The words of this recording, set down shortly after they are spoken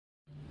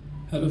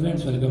Hello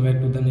friends, welcome back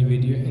to the new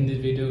video. In this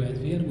video guys,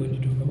 we are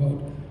going to talk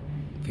about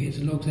face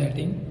lock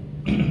setting.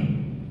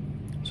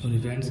 Sorry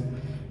friends,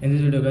 in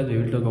this video guys, we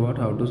will talk about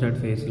how to set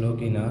face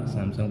lock in our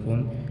Samsung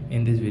phone.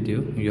 In this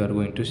video you are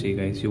going to see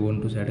guys, you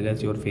want to set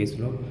guys your face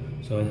lock.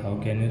 So how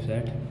can you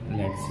set?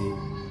 Let's see.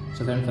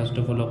 So then first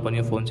of all, open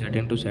your phone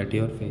setting to set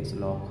your face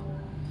lock.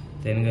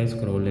 Then guys,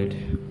 scroll it.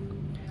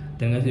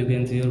 Then guys, you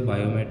can see your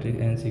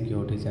biometric and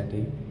security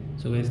setting.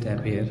 So guys,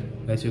 tap here.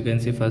 Guys, you can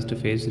see first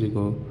face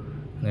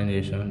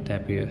recognition,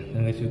 tap here.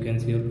 Then guys, you can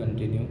see your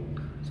continue.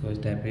 So guys,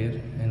 tap here.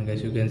 And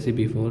guys, you can see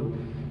before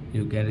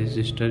you can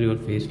register your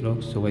face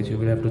lock. So guys, you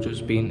will have to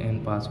choose pin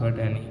and password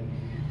any.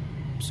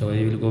 So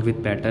you will go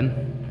with pattern,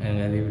 and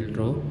guys, we will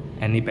draw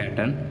any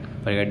pattern.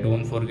 But guys,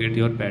 don't forget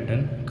your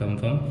pattern.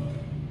 Confirm.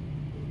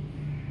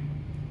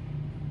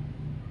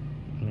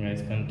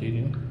 Guys,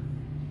 continue.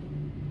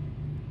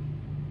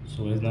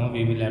 So guys, now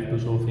we will have to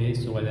show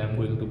face. So guys, I am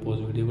going to pause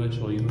video and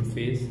show you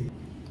face.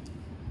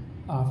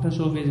 After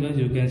show face guys,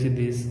 you can see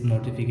this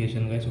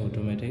notification guys,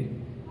 automatic.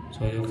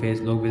 So your face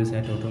lock will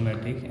set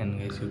automatic, and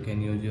guys, you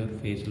can use your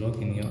face lock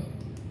in your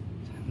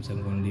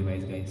Samsung phone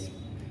device guys.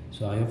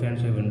 So I hope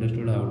friends have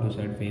understood how to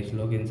set face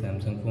lock in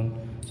Samsung phone.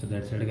 So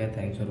that's it guys,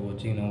 thanks for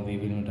watching. Now we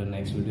will meet on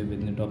next video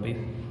with new topic.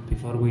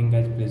 Before going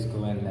guys, please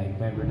go and like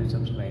my video,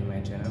 subscribe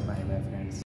my channel. Bye my friends.